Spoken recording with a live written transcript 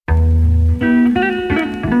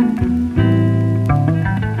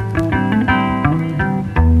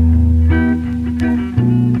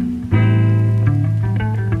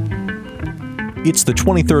It's the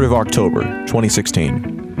 23rd of October,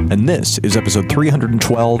 2016, and this is episode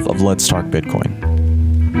 312 of Let's Talk Bitcoin.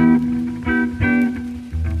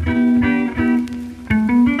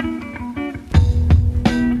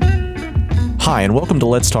 Hi, and welcome to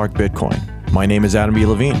Let's Talk Bitcoin. My name is Adam B.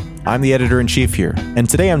 Levine. I'm the editor-in-chief here, and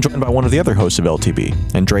today I'm joined by one of the other hosts of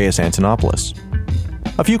LTB, Andreas and Adam.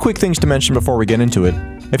 A few quick things to mention before we get into it.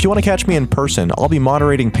 If you want to catch me in person, I'll be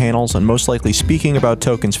moderating panels and most likely speaking about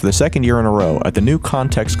tokens for the second year in a row at the New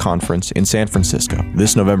Context Conference in San Francisco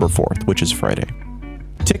this November 4th, which is Friday.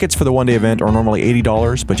 Tickets for the one-day event are normally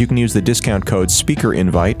 $80, but you can use the discount code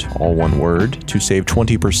SPEAKERINVITE, all one word, to save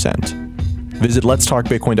 20%. Visit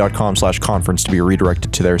letstalkbitcoin.com/conference to be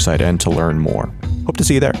redirected to their site and to learn more. Hope to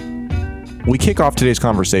see you there. We kick off today's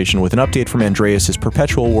conversation with an update from Andreas'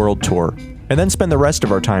 Perpetual World Tour, and then spend the rest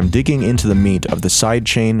of our time digging into the meat of the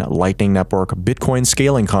Sidechain, Lightning Network, Bitcoin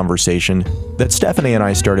scaling conversation that Stephanie and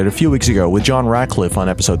I started a few weeks ago with John Ratcliff on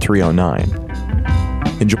episode 309.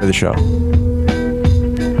 Enjoy the show.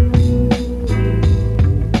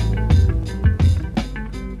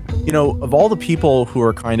 You know, of all the people who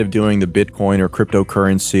are kind of doing the Bitcoin or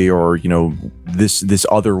cryptocurrency or, you know, this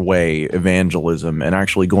other way evangelism and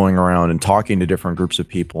actually going around and talking to different groups of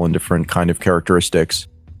people and different kind of characteristics,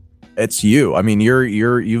 it's you. I mean,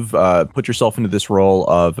 you've put yourself into this role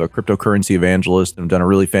of a cryptocurrency evangelist and done a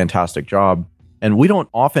really fantastic job. And we don't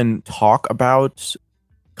often talk about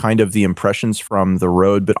kind of the impressions from the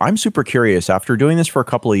road, but I'm super curious after doing this for a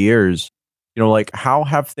couple of years, you know, like how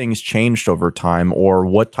have things changed over time, or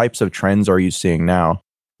what types of trends are you seeing now?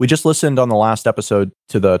 We just listened on the last episode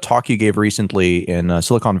to the talk you gave recently in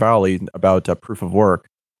Silicon Valley about proof of work.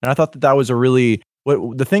 And I thought that was a really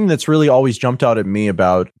the thing that's really always jumped out at me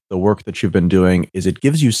about the work that you've been doing is it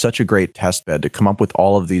gives you such a great test bed to come up with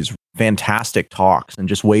all of these fantastic talks and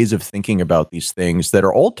just ways of thinking about these things that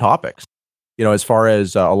are old topics, you know, as far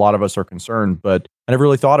as a lot of us are concerned. But I never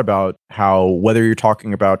really thought about how, whether you're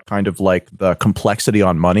talking about kind of like the complexity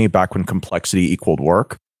on money back when complexity equaled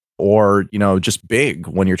work, or, you know, just big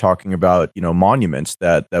when you're talking about, you know, monuments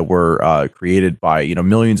that were created by, you know,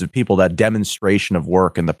 millions of people, that demonstration of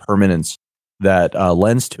work and the permanence that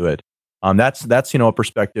lends to it. That's you know, a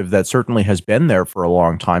perspective that certainly has been there for a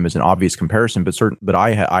long time as an obvious comparison, but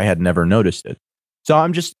I had never noticed it. So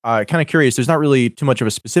I'm just kind of curious. There's not really too much of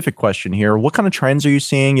a specific question here. What kind of trends are you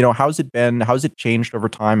seeing? You know, how's it been? How's it changed over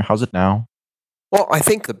time? How's it now? Well, I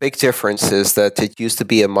think the big difference is that it used to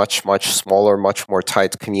be a much smaller, much more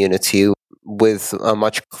tight community with a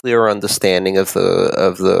much clearer understanding of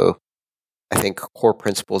the I think core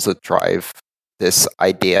principles that drive this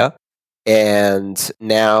idea. And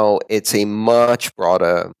now it's a much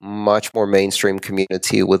broader, much more mainstream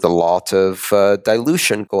community with a lot of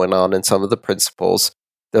dilution going on in some of the principles.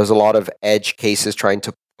 There's a lot of edge cases trying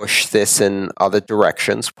to push this in other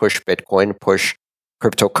directions, push Bitcoin, push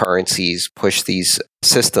cryptocurrencies, push these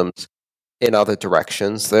systems in other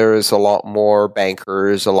directions. There is a lot more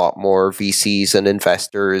bankers, a lot more VCs and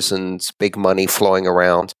investors and big money flowing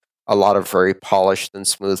around, a lot of very polished and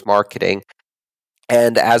smooth marketing.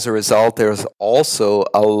 And as a result, there's also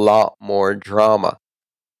a lot more drama.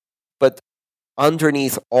 But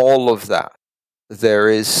underneath all of that, there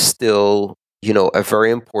is still, you know, a very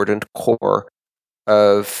important core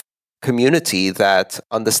of community that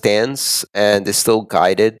understands and is still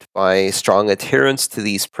guided by strong adherence to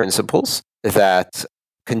these principles, that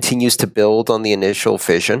continues to build on the initial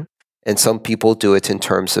vision. And some people do it in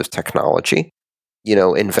terms of technology, you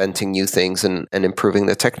know, inventing new things and improving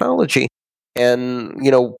the technology. And,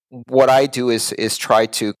 you know, what I do is try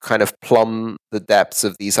to kind of plumb the depths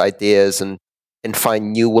of these ideas and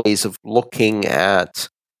find new ways of looking at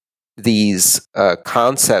these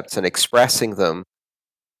concepts and expressing them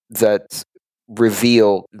that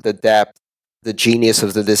reveal the depth, the genius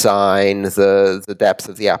of the design, the depth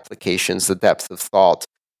of the applications, the depth of thought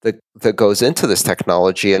that goes into this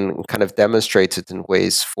technology, and kind of demonstrates it in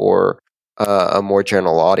ways for a more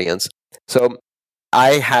general audience. So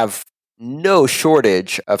I have no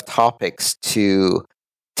shortage of topics to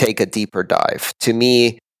take a deeper dive. To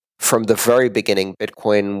me, from the very beginning,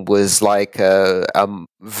 Bitcoin was like a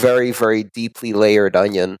very, very deeply layered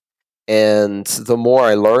onion. And the more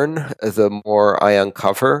I learn, the more I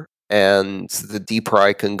uncover, and the deeper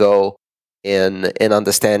I can go in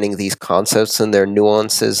understanding these concepts and their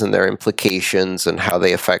nuances and their implications and how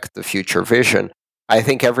they affect the future vision. I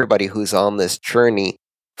think everybody who's on this journey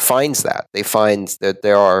finds that. They find that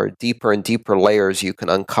there are deeper and deeper layers you can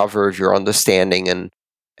uncover of your understanding and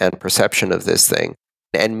perception of this thing.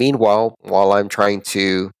 And meanwhile, while I'm trying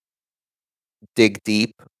to dig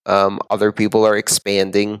deep, other people are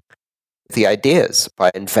expanding the ideas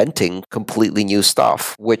by inventing completely new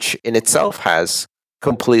stuff, which in itself has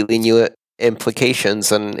completely new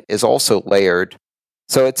implications and is also layered.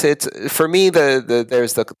 So it's for me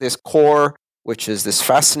there's this core, which is this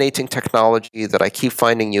fascinating technology that I keep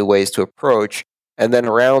finding new ways to approach, and then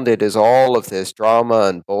around it is all of this drama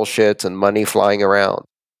and bullshit and money flying around,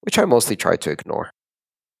 which I mostly try to ignore.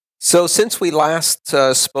 So since we last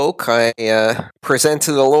spoke, I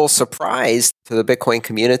presented a little surprise to the Bitcoin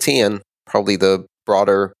community and probably the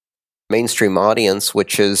broader mainstream audience,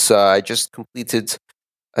 which is I just completed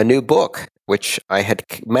a new book, which I had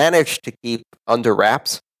managed to keep under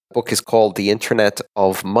wraps. The book is called The Internet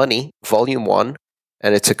of Money, Volume 1,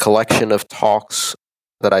 and it's a collection of talks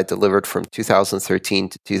that I delivered from 2013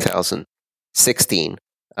 to 2016.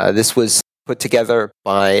 This was put together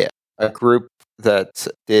by a group that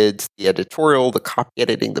did the editorial, the copy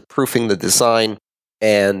editing, the proofing, the design,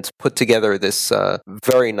 and put together this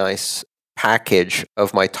very nice package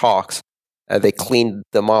of my talks. They cleaned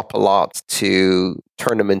them up a lot to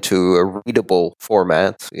turn them into a readable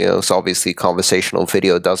format. So obviously conversational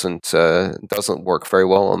video doesn't work very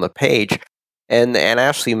well on the page, and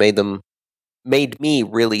actually made me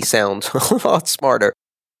really sound a lot smarter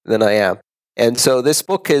than I am. And so this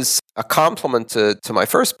book is a complement to my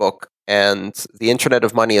first book. And The Internet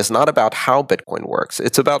of Money is not about how Bitcoin works.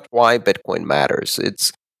 It's about why Bitcoin matters.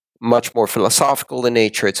 It's much more philosophical in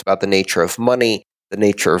nature. It's about the nature of money, the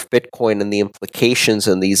nature of Bitcoin, and the implications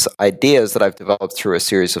and these ideas that I've developed through a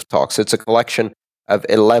series of talks. It's a collection of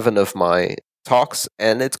 11 of my talks,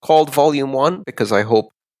 and it's called Volume 1 because I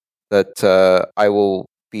hope that I will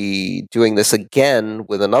be doing this again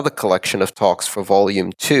with another collection of talks for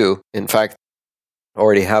Volume 2. In fact, I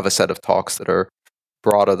already have a set of talks that are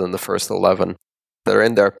broader than the first 11 that are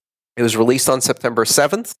in there. It was released on September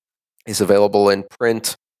 7th. It's available in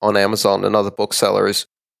print on Amazon and other booksellers,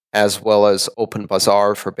 as well as Open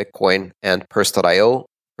Bazaar for Bitcoin and Purse.io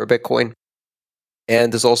for Bitcoin.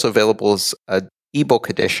 And is also available as an ebook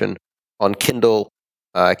edition on Kindle,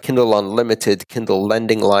 Kindle Unlimited, Kindle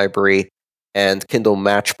Lending Library, and Kindle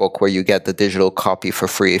Matchbook, where you get the digital copy for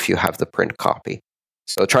free if you have the print copy.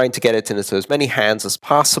 So trying to get it into as many hands as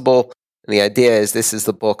possible. And the idea is this is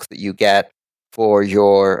the book that you get for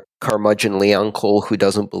your curmudgeonly uncle who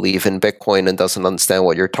doesn't believe in Bitcoin and doesn't understand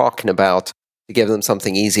what you're talking about, to give them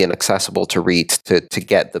something easy and accessible to read to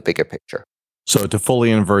get the bigger picture. So to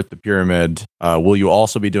fully invert the pyramid, will you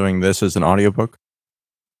also be doing this as an audiobook?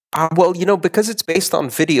 Well, because it's based on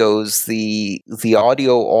videos, the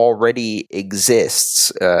audio already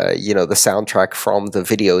exists. The soundtrack from the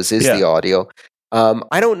videos is the audio.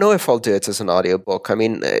 I don't know if I'll do it as an audiobook. I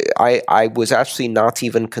mean, I was actually not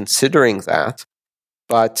even considering that.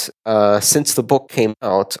 But since the book came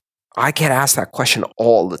out, I get asked that question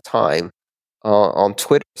all the time on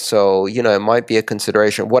Twitter. So, it might be a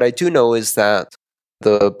consideration. What I do know is that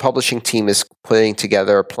the publishing team is putting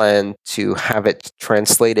together a plan to have it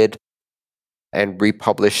translated and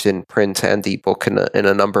republished in print and ebook in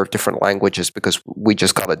a number of different languages, because we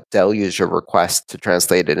just got a deluge of requests to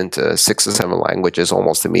translate it into 6 or 7 languages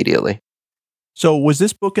almost immediately. So was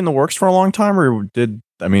this book in the works for a long time, or did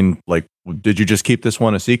you just keep this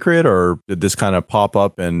one a secret, or did this kind of pop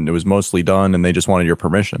up and it was mostly done and they just wanted your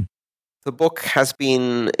permission? The book has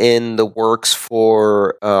been in the works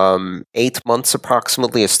for 8 months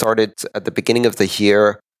approximately. It started at the beginning of the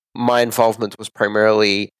year. My involvement was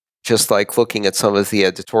primarily just like looking at some of the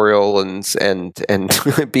editorial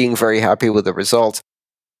and being very happy with the results.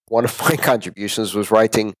 One of my contributions was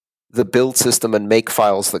writing the build system and make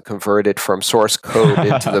files that converted from source code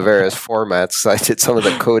into the various formats. I did some of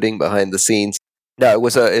the coding behind the scenes. No, it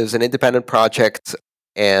was an independent project,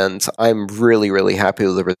 and I'm really, really happy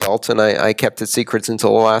with the results, and I kept it secret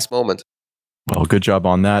until the last moment. Well, good job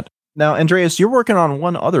on that. Now, Andreas, you're working on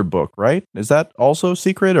one other book, right? Is that also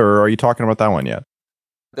secret, or are you talking about that one yet?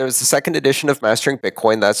 There's the second edition of Mastering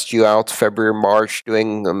Bitcoin that's due out February, March,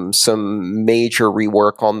 doing some major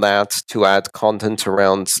rework on that to add content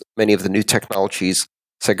around many of the new technologies,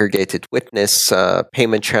 segregated witness,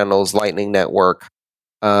 payment channels, Lightning Network,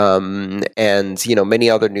 and many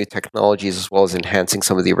other new technologies, as well as enhancing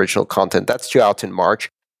some of the original content. That's due out in March.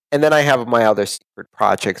 And then I have my other secret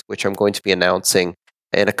project, which I'm going to be announcing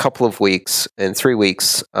in a couple of weeks, in 3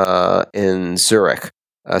 weeks, in Zurich.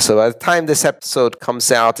 So by the time this episode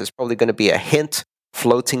comes out, there's probably going to be a hint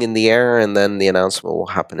floating in the air, and then the announcement will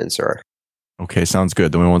happen in Zurich. Okay, sounds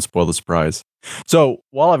good. Then we won't spoil the surprise. So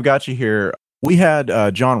while I've got you here, we had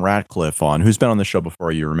John Ratcliff on, who's been on the show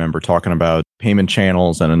before, you remember, talking about payment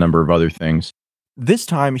channels and a number of other things. This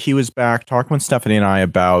time he was back talking with Stephanie and I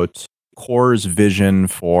about Core's vision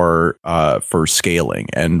for scaling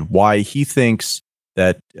and why he thinks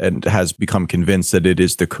that and has become convinced that it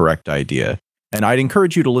is the correct idea. And I'd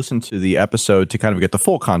encourage you to listen to the episode to kind of get the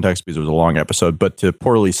full context because it was a long episode, but to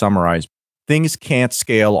poorly summarize, things can't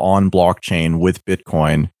scale on blockchain with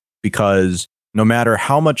Bitcoin because no matter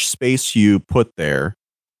how much space you put there,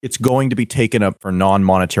 it's going to be taken up for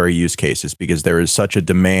non-monetary use cases because there is such a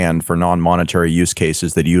demand for non-monetary use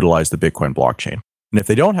cases that utilize the Bitcoin blockchain. And if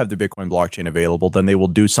they don't have the Bitcoin blockchain available, then they will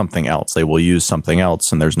do something else. They will use something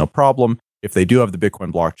else, and there's no problem. If they do have the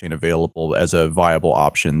Bitcoin blockchain available as a viable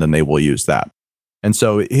option, then they will use that. And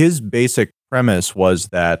so his basic premise was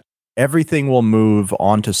that everything will move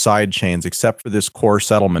onto sidechains except for this core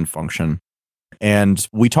settlement function. And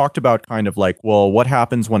we talked about kind of like, well, what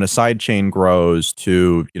happens when a sidechain grows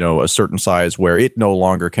to, a certain size where it no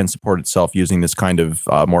longer can support itself using this kind of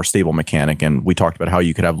more stable mechanic. And we talked about how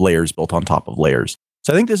you could have layers built on top of layers.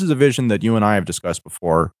 So I think this is a vision that you and I have discussed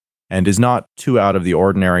before and is not too out of the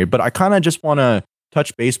ordinary. But I kind of just want to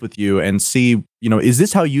touch base with you and see, is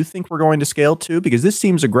this how you think we're going to scale to? Because this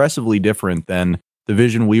seems aggressively different than the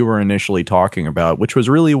vision we were initially talking about, which was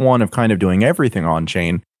really one of kind of doing everything on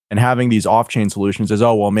chain and having these off-chain solutions as,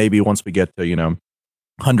 oh, well, maybe once we get to,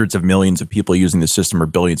 hundreds of millions of people using the system or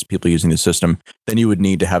billions of people using the system, then you would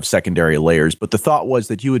need to have secondary layers. But the thought was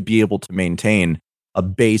that you would be able to maintain a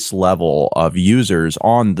base level of users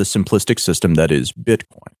on the simplistic system that is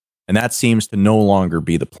Bitcoin. And that seems to no longer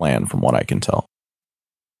be the plan from what I can tell.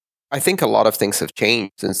 I think a lot of things have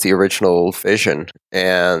changed since the original vision,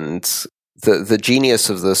 and the genius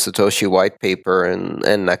of the Satoshi white paper and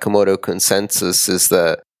Nakamoto consensus is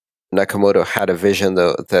that Nakamoto had a vision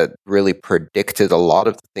that really predicted a lot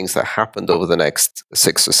of the things that happened over the next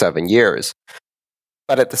 6 or 7 years.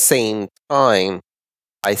 But at the same time,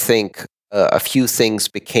 I think a few things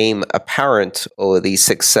became apparent over these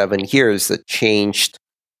 6-7 years that changed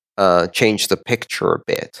the picture a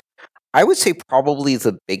bit. I would say probably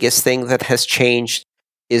the biggest thing that has changed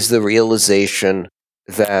is the realization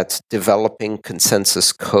that developing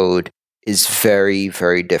consensus code is very,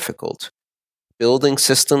 very difficult. Building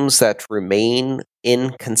systems that remain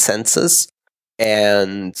in consensus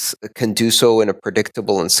and can do so in a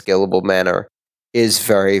predictable and scalable manner is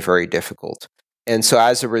very, very difficult. And so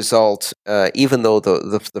as a result, even though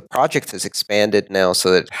the project has expanded now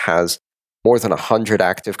so that it has more than 100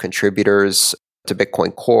 active contributors to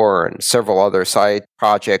Bitcoin Core and several other side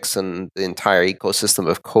projects and the entire ecosystem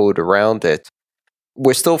of code around it,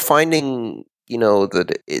 we're still finding,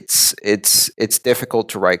 that it's difficult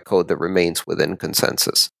to write code that remains within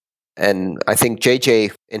consensus. And I think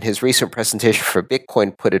JJ, in his recent presentation for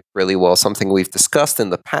Bitcoin, put it really well, something we've discussed in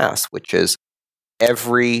the past, which is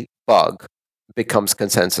every bug becomes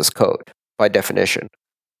consensus code by definition.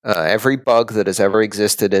 Every bug that has ever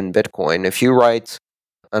existed in Bitcoin, if you write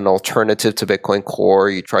an alternative to Bitcoin Core,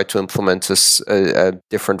 you try to implement a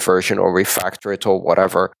different version or refactor it or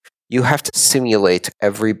whatever, you have to simulate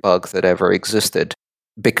every bug that ever existed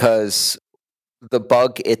because the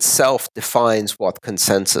bug itself defines what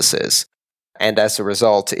consensus is. And as a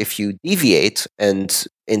result, if you deviate and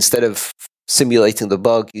instead of simulating the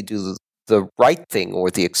bug, you do the right thing or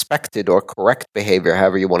the expected or correct behavior,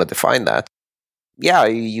 however you want to define that, yeah,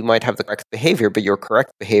 you might have the correct behavior, but your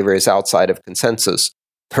correct behavior is outside of consensus.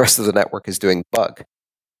 The rest of the network is doing bug.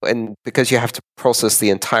 And because you have to process the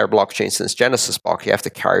entire blockchain since Genesis block, you have to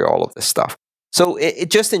carry all of this stuff. So it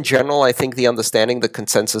just in general, I think the understanding that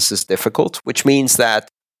consensus is difficult, which means that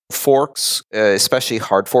forks, especially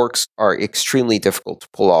hard forks, are extremely difficult to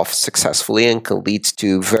pull off successfully and can lead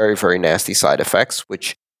to very, very nasty side effects,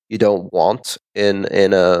 which you don't want in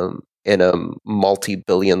a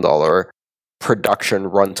multi-billion-dollar production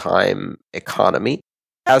runtime economy,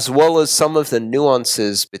 as well as some of the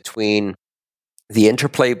nuances between the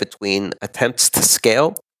interplay between attempts to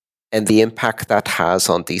scale and the impact that has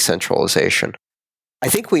on decentralization. I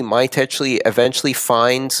think we might actually eventually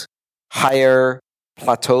find higher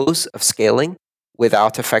plateaus of scaling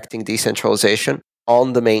without affecting decentralization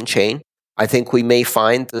on the main chain. I think we may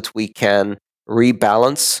find that we can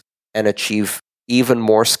rebalance and achieve even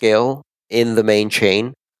more scale in the main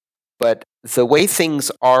chain. But the way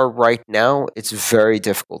things are right now, it's very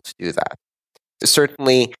difficult to do that.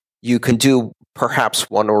 Certainly, you can do perhaps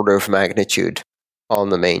one order of magnitude on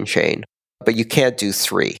the main chain, but you can't do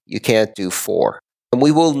 3. You can't do 4. And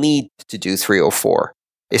we will need to do 3 or 4,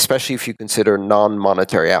 especially if you consider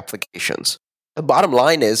non-monetary applications. The bottom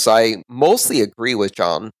line is I mostly agree with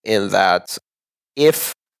John in that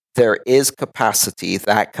if there is capacity,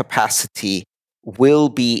 that capacity will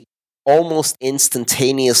be almost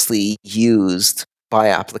instantaneously used by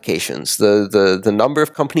applications. The number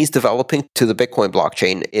of companies developing to the Bitcoin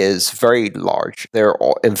blockchain is very large. They're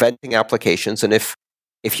all inventing applications, and if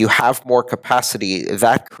you have more capacity,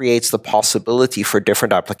 that creates the possibility for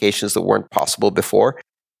different applications that weren't possible before,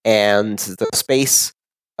 and the space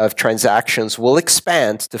of transactions will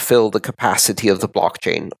expand to fill the capacity of the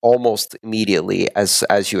blockchain almost immediately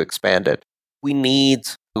as you expand it. We need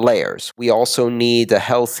layers. We also need a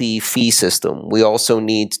healthy fee system. We also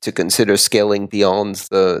need to consider scaling beyond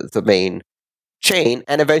the main chain,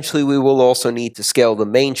 and eventually we will also need to scale the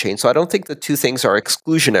main chain. So I don't think the two things are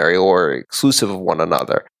exclusionary or exclusive of one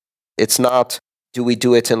another. It's not, do we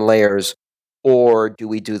do it in layers or do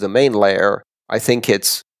we do the main layer? I think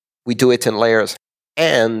it's, we do it in layers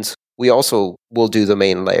and we also will do the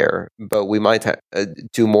main layer, but we might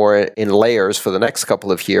do more in layers for the next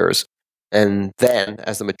couple of years. And then,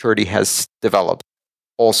 as the maturity has developed,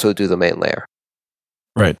 also do the main layer.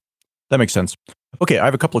 Right. That makes sense. Okay, I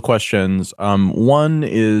have a couple of questions. One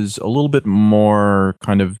is a little bit more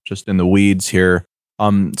kind of just in the weeds here.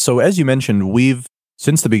 So as you mentioned, we've,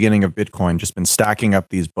 since the beginning of Bitcoin, just been stacking up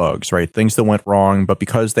these bugs, right? Things that went wrong, but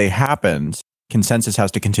because they happened, consensus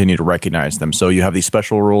has to continue to recognize them. So you have these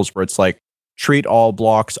special rules where it's like, treat all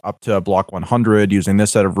blocks up to block 100 using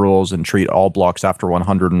this set of rules, and treat all blocks after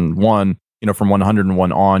 101, from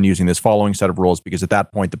 101 on using this following set of rules, because at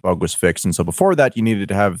that point the bug was fixed. And so before that, you needed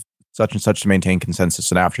to have such and such to maintain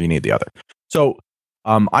consensus, and after you need the other. So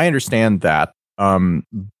I understand that.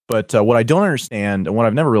 But what I don't understand, and what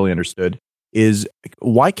I've never really understood, is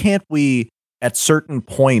why can't we, at certain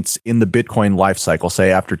points in the Bitcoin life cycle,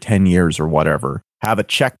 say after 10 years or whatever, have a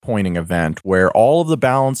checkpointing event where all of the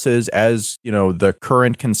balances, as the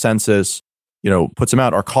current consensus puts them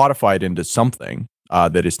out, are codified into something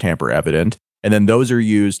that is tamper evident, and then those are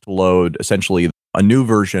used to load essentially a new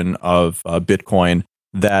version of Bitcoin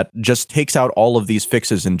that just takes out all of these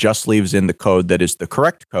fixes and just leaves in the code that is the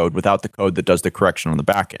correct code without the code that does the correction on the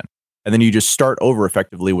back end. And then you just start over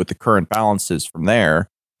effectively with the current balances from there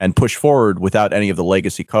and push forward without any of the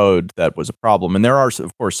legacy code that was a problem. And there are,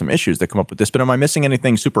 of course, some issues that come up with this, but am I missing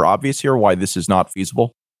anything super obvious here why this is not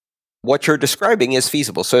feasible? What you're describing is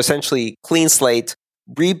feasible. So essentially, clean slate,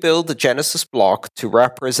 rebuild the Genesis block to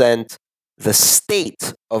represent the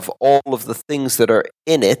state of all of the things that are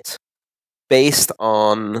in it based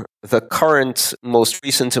on the current, most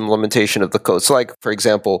recent implementation of the code. So like, for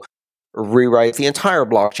example, rewrite the entire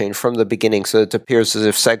blockchain from the beginning so it appears as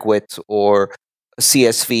if SegWit or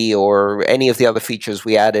CSV or any of the other features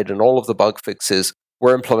we added and all of the bug fixes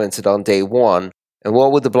were implemented on day one. And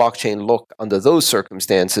what would the blockchain look under those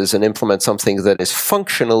circumstances, and implement something that is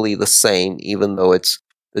functionally the same, even though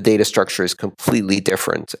the data structure is completely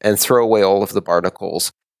different, and throw away all of the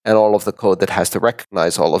barnacles and all of the code that has to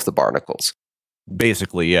recognize all of the barnacles?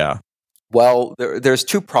 Basically, yeah. Well, there's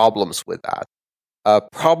two problems with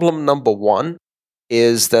that. Problem number one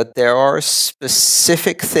is that there are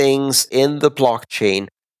specific things in the blockchain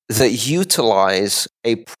that utilize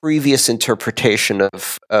a previous interpretation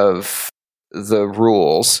of the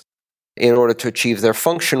rules in order to achieve their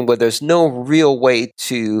function, where there's no real way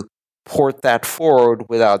to port that forward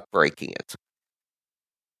without breaking it.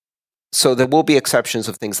 So there will be exceptions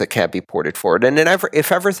of things that can't be ported forward. And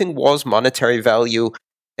if everything was monetary value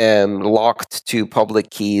locked to public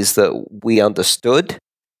keys that we understood,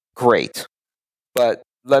 great. But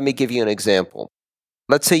let me give you an example.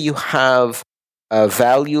 Let's say you have a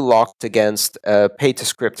value locked against a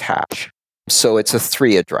pay-to-script hash. So it's a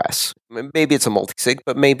 3 address. Maybe it's a multisig,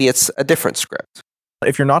 but maybe it's a different script.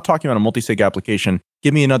 If you're not talking about a multisig application,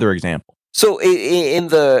 give me another example. So in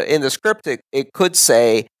the script, it could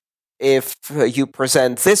say, if you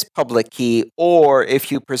present this public key, or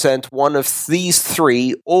if you present one of these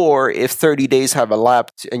 3, or if 30 days have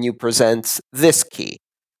elapsed and you present this key.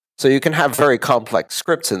 So you can have very complex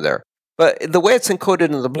scripts in there. But the way it's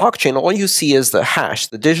encoded in the blockchain, all you see is the hash,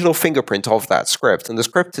 the digital fingerprint of that script, and the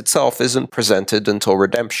script itself isn't presented until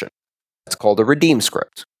redemption. It's called a redeem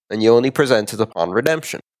script, and you only present it upon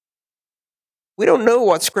redemption. We don't know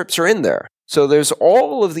what scripts are in there. So there's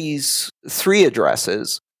all of these 3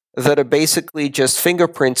 addresses that are basically just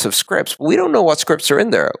fingerprints of scripts. We don't know what scripts are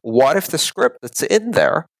in there. What if the script that's in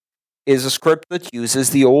there is a script that uses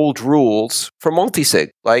the old rules for multisig?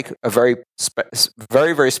 Like a very,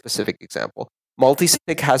 very specific example.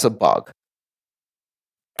 Multisig has a bug.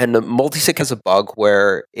 And the multisig has a bug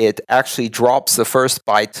where it actually drops the first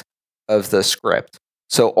byte of the script.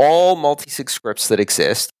 So all multisig scripts that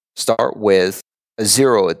exist start with a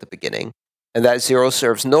 0 at the beginning. And that 0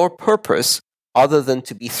 serves no purpose other than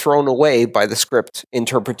to be thrown away by the script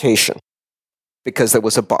interpretation, because there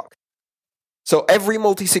was a bug. So every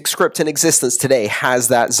multi-sig script in existence today has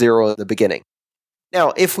that 0 in the beginning.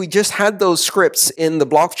 Now, if we just had those scripts in the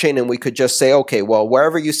blockchain and we could just say, okay, well,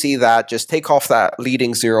 wherever you see that, just take off that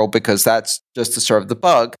leading 0 because that's just to serve the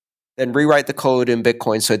bug, then rewrite the code in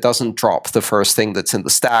Bitcoin so it doesn't drop the first thing that's in the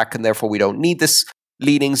stack, and therefore we don't need this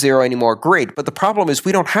leading 0 anymore. Great. But the problem is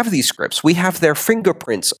we don't have these scripts. We have their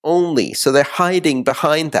fingerprints only, so they're hiding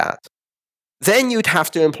behind that. Then you'd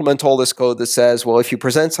have to implement all this code that says, well, if you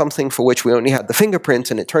present something for which we only had the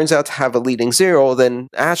fingerprint and it turns out to have a leading 0, then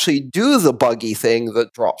actually do the buggy thing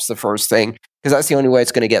that drops the first thing, because that's the only way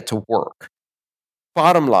it's going to get to work.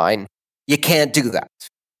 Bottom line, you can't do that.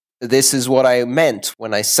 This is what I meant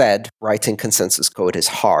when I said writing consensus code is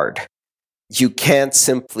hard. You can't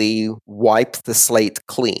simply wipe the slate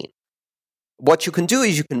clean. What you can do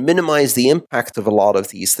is you can minimize the impact of a lot of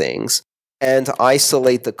these things and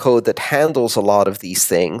isolate the code that handles a lot of these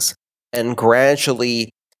things and gradually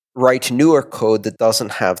write newer code that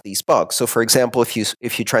doesn't have these bugs. So for example, if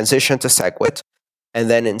you transition to SegWit, and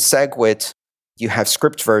then in SegWit, you have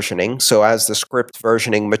script versioning. So as the script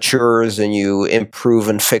versioning matures and you improve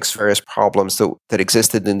and fix various problems that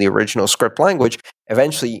existed in the original script language,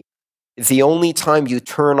 eventually the only time you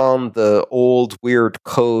turn on the old weird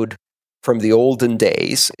code from the olden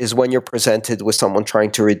days is when you're presented with someone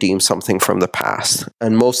trying to redeem something from the past.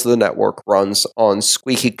 And most of the network runs on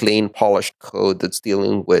squeaky clean, polished code that's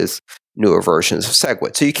dealing with newer versions of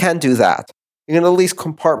SegWit. So you can do that. You can at least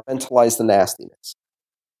compartmentalize the nastiness.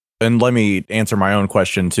 And let me answer my own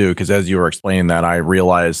question too, because as you were explaining that, I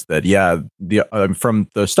realized that, from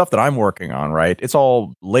the stuff that I'm working on, right, it's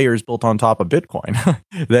all layers built on top of Bitcoin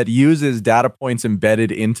that uses data points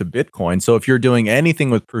embedded into Bitcoin. So if you're doing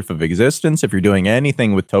anything with proof of existence, if you're doing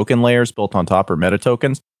anything with token layers built on top or meta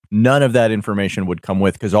tokens, none of that information would come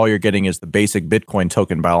with, because all you're getting is the basic Bitcoin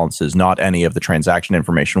token balances, not any of the transaction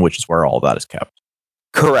information, which is where all that is kept.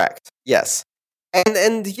 Correct. Yes.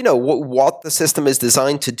 And you know what the system is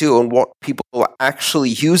designed to do and what people actually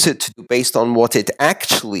use it to do based on what it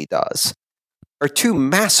actually does are two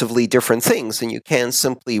massively different things, and you can't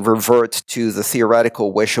simply revert to the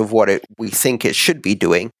theoretical wish of what we think it should be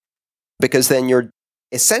doing, because then you're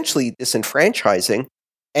essentially disenfranchising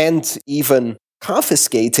and even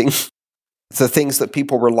confiscating the things that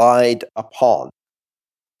people relied upon.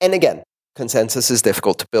 And again, consensus is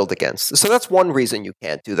difficult to build against. So that's one reason you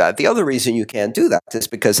can't do that. The other reason you can't do that is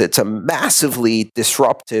because it's a massively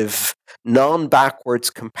disruptive, non-backwards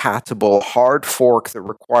compatible hard fork that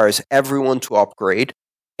requires everyone to upgrade.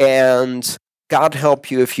 And God help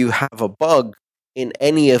you if you have a bug in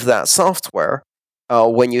any of that software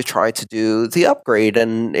when you try to do the upgrade.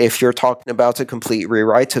 And if you're talking about a complete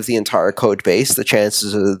rewrite of the entire code base, the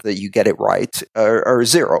chances that you get it right are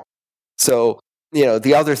 0. So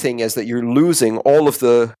the other thing is that you're losing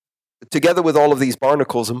together with all of these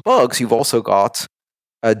barnacles and bugs, you've also got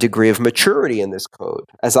a degree of maturity in this code.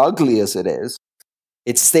 As ugly as it is,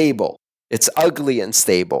 it's stable. It's ugly and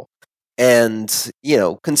stable. And,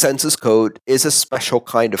 consensus code is a special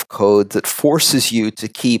kind of code that forces you to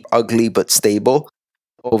keep ugly but stable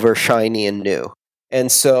over shiny and new.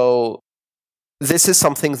 And so this is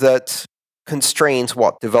something that constrains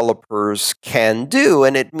what developers can do,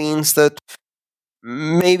 and it means that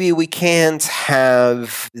maybe we can't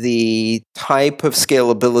have the type of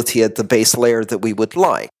scalability at the base layer that we would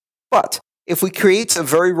like. But if we create a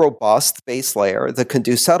very robust base layer that can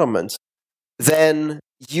do settlement, then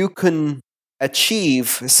you can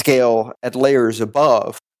achieve scale at layers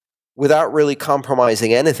above without really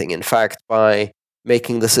compromising anything. In fact, by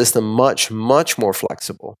making the system much, much more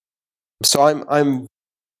flexible. So I'm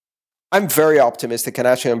very optimistic, and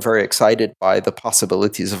actually I'm very excited by the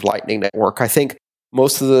possibilities of Lightning Network. I think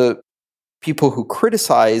most of the people who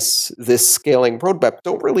criticize this scaling roadmap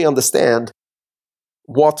don't really understand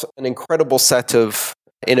what an incredible set of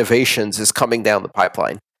innovations is coming down the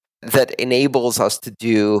pipeline that enables us to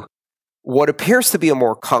do what appears to be a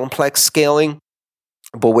more complex scaling,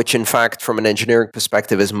 but which in fact, from an engineering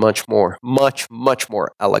perspective, is much more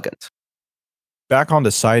elegant. Back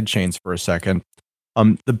onto sidechains for a second.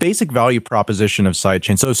 The basic value proposition of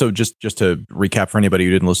sidechains. So just to recap for anybody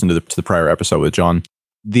who didn't listen to the prior episode with John,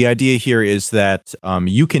 the idea here is that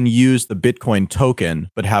you can use the Bitcoin token,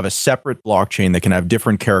 but have a separate blockchain that can have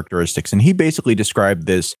different characteristics. And he basically described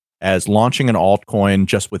this as launching an altcoin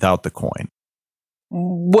just without the coin.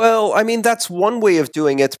 Well, I mean, that's one way of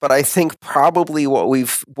doing it, but I think probably what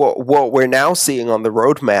we're now seeing on the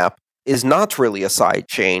roadmap is not really a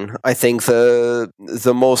sidechain. I think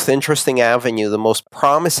the most interesting avenue, the most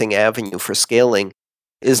promising avenue for scaling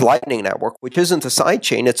is Lightning Network, which isn't a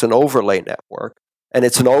sidechain, it's an overlay network. And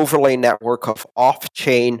it's an overlay network of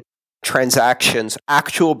off-chain transactions,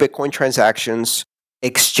 actual Bitcoin transactions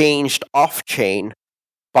exchanged off-chain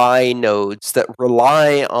by nodes that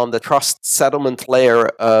rely on the trust settlement layer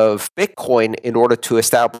of Bitcoin in order to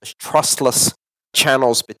establish trustless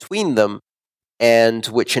channels between them, and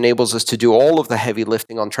which enables us to do all of the heavy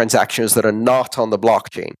lifting on transactions that are not on the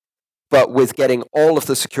blockchain, but with getting all of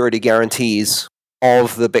the security guarantees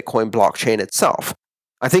of the Bitcoin blockchain itself.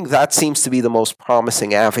 I think that seems to be the most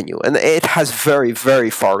promising avenue, and it has very, very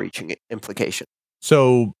far-reaching implications.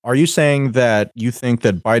 So are you saying that you think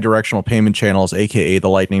that bidirectional payment channels, aka the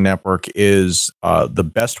Lightning Network, is the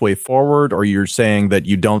best way forward, or you're saying that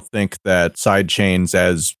you don't think that sidechains,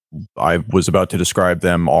 as I was about to describe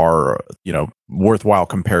them, are worthwhile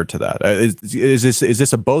compared to that? Is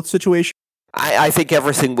this a both situation? I think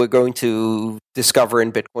everything we're going to discover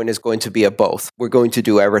in Bitcoin is going to be a both. We're going to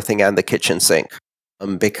do everything and the kitchen sink.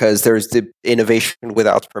 Because there's the innovation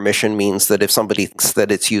without permission means that if somebody thinks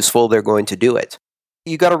that it's useful, they're going to do it.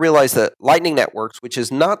 You got to realize that Lightning Networks, which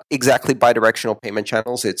is not exactly bidirectional payment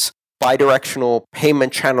channels, it's bidirectional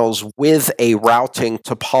payment channels with a routing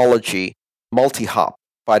topology, multi-hop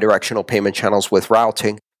bidirectional payment channels with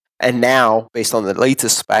routing, and now, based on the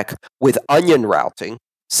latest spec, with onion routing,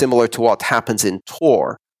 similar to what happens in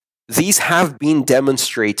Tor. These have been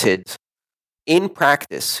demonstrated in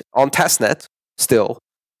practice on testnet still,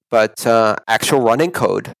 but actual running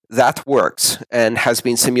code that works and has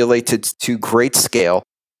been simulated to great scale.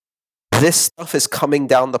 This stuff is coming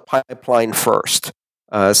down the pipeline first.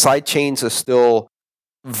 Sidechains are still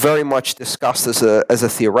very much discussed as a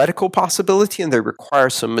theoretical possibility, and they require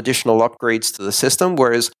some additional upgrades to the system,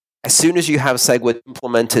 whereas as soon as you have SegWit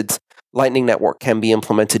implemented, Lightning Network can be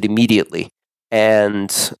implemented immediately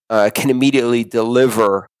and can immediately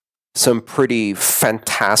deliver some pretty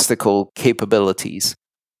fantastical capabilities.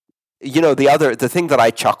 The thing that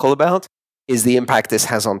I chuckle about is the impact this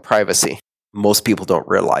has on privacy. Most people don't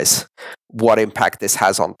realize what impact this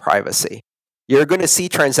has on privacy. You're going to see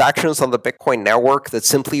transactions on the Bitcoin network that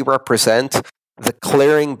simply represent the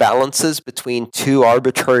clearing balances between two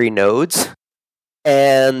arbitrary nodes,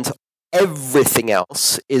 and everything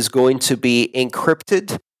else is going to be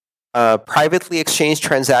encrypted, privately exchanged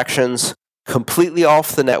transactions completely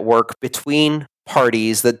off the network between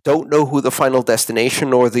parties that don't know who the final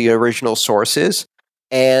destination or the original source is,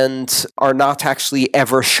 and are not actually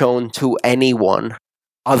ever shown to anyone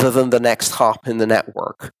other than the next hop in the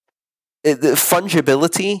network. The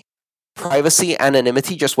fungibility, privacy,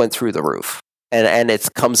 anonymity just went through the roof, and it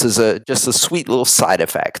comes as just a sweet little side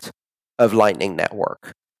effect of Lightning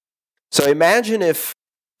Network. So imagine if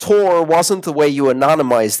Tor wasn't the way you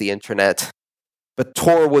anonymize the internet, but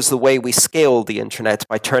Tor was the way we scaled the internet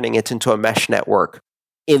by turning it into a mesh network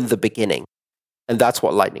in the beginning. And that's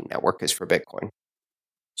what Lightning Network is for Bitcoin.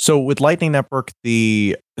 So with Lightning Network,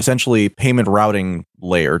 the essentially payment routing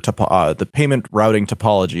layer, the payment routing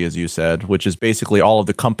topology, as you said, which is basically all of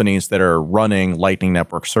the companies that are running Lightning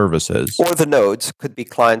Network services. Or the nodes, could be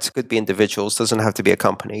clients, could be individuals, doesn't have to be a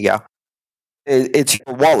company, yeah. It's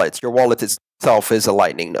your wallet. Your wallet itself is a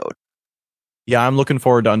Lightning node. Yeah, I'm looking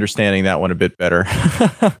forward to understanding that one a bit better.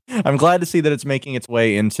 I'm glad to see that it's making its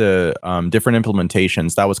way into different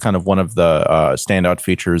implementations. That was kind of one of the standout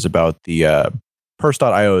features about the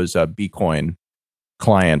Purse.io's Bitcoin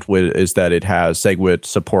client, is that it has SegWit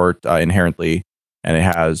support inherently, and it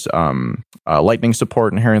has Lightning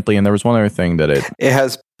support inherently. And there was one other thing that it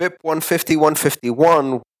has BIP 150,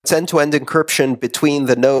 151. It's end-to-end encryption between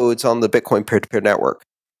the nodes on the Bitcoin peer-to-peer network.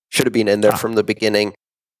 Should have been in there from the beginning.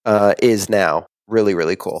 Is now really,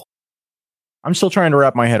 really cool. I'm still trying to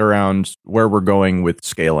wrap my head around where we're going with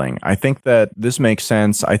scaling. I think that this makes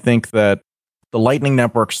sense. I think that the Lightning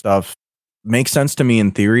Network stuff makes sense to me in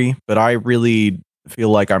theory, but I really feel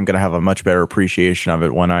like I'm going to have a much better appreciation of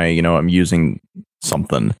it when I'm using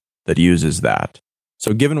something that uses that.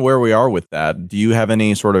 So given where we are with that, do you have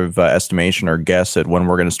any sort of estimation or guess at when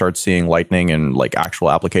we're going to start seeing Lightning in like actual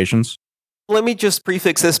applications? Let me just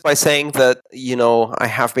prefix this by saying that, I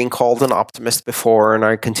have been called an optimist before, and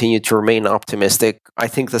I continue to remain optimistic. I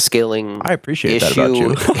think the scaling I appreciate issue, that about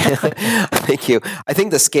you. Thank you. I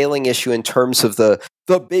think the scaling issue in terms of the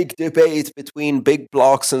big debate between big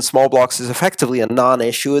blocks and small blocks is effectively a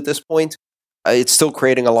non-issue at this point. It's still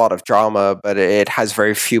creating a lot of drama, but it has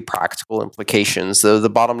very few practical implications. The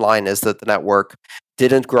bottom line is that the network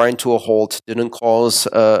didn't grind to a halt, didn't cause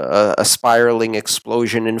a spiraling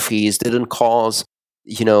explosion in fees, didn't cause,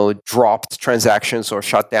 dropped transactions or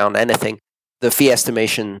shut down anything. The fee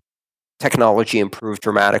estimation technology improved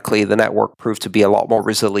dramatically. The network proved to be a lot more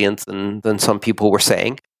resilient than some people were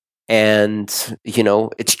saying. And,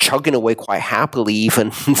 it's chugging away quite happily,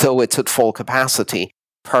 even though it's at full capacity.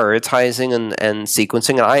 prioritizing and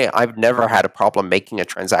sequencing. And I've never had a problem making a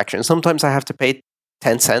transaction. Sometimes I have to pay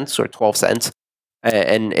 10 cents or 12 cents,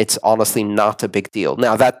 and it's honestly not a big deal.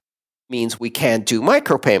 Now, that means we can't do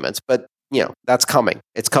micropayments, but that's coming.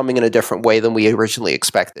 It's coming in a different way than we originally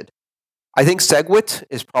expected. I think SegWit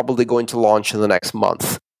is probably going to launch in the next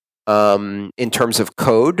month in terms of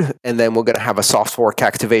code, and then we're going to have a soft fork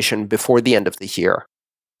activation before the end of the year.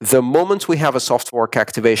 The moment we have a soft fork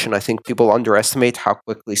activation, I think people underestimate how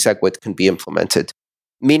quickly SegWit can be implemented.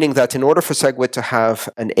 Meaning that in order for SegWit to have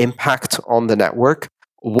an impact on the network,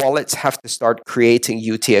 wallets have to start creating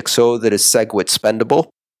UTXO that is SegWit spendable,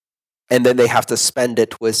 and then they have to spend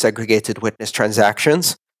it with segregated witness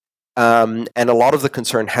transactions. And a lot of the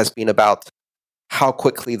concern has been about how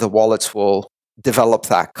quickly the wallets will develop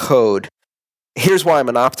that code. Here's why I'm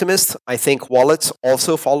an optimist. I think wallets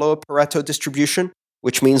also follow a Pareto distribution,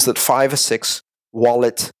 which means that 5 or 6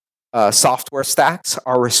 wallet software stacks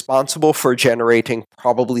are responsible for generating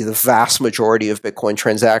probably the vast majority of Bitcoin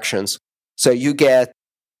transactions. So you get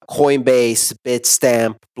Coinbase,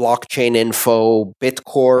 Bitstamp, Blockchain Info,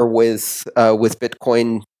 Bitcore with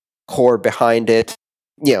Bitcoin Core behind it,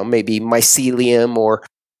 maybe Mycelium or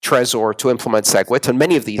Trezor to implement SegWit. And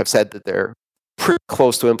many of these have said that they're pretty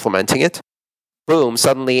close to implementing it. Boom,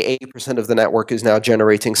 suddenly 80% of the network is now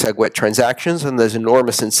generating SegWit transactions, and there's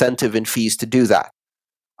enormous incentive in fees to do that.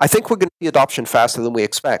 I think we're going to see adoption faster than we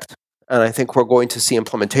expect. And I think we're going to see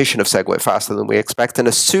implementation of SegWit faster than we expect. And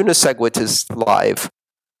as soon as SegWit is live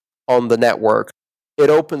on the network, it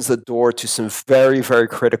opens the door to some very, very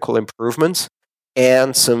critical improvements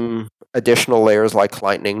and some additional layers like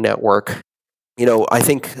Lightning Network. I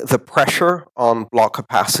think the pressure on block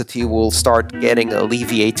capacity will start getting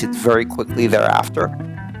alleviated very quickly thereafter.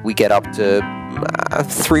 We get up to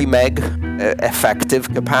 3 meg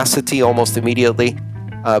effective capacity almost immediately,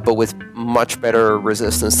 but with much better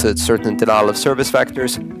resistance to certain denial of service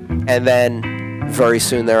vectors. And then very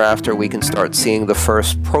soon thereafter, we can start seeing the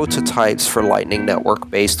first prototypes for Lightning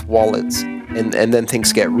Network-based wallets. And then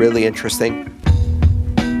things get really interesting.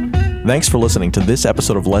 Thanks for listening to this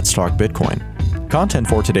episode of Let's Talk Bitcoin. Content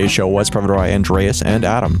for today's show was provided by Andreas and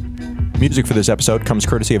Adam. Music for this episode comes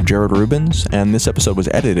courtesy of Jared Rubens, and this episode was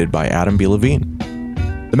edited by Adam B. Levine.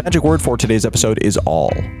 The magic word for today's episode is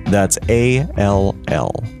all. That's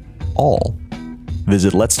A-L-L. All.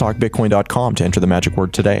 Visit letstalkbitcoin.com to enter the magic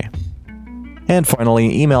word today. And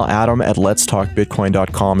finally, email Adam at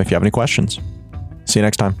letstalkbitcoin.com if you have any questions. See you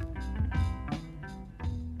next time.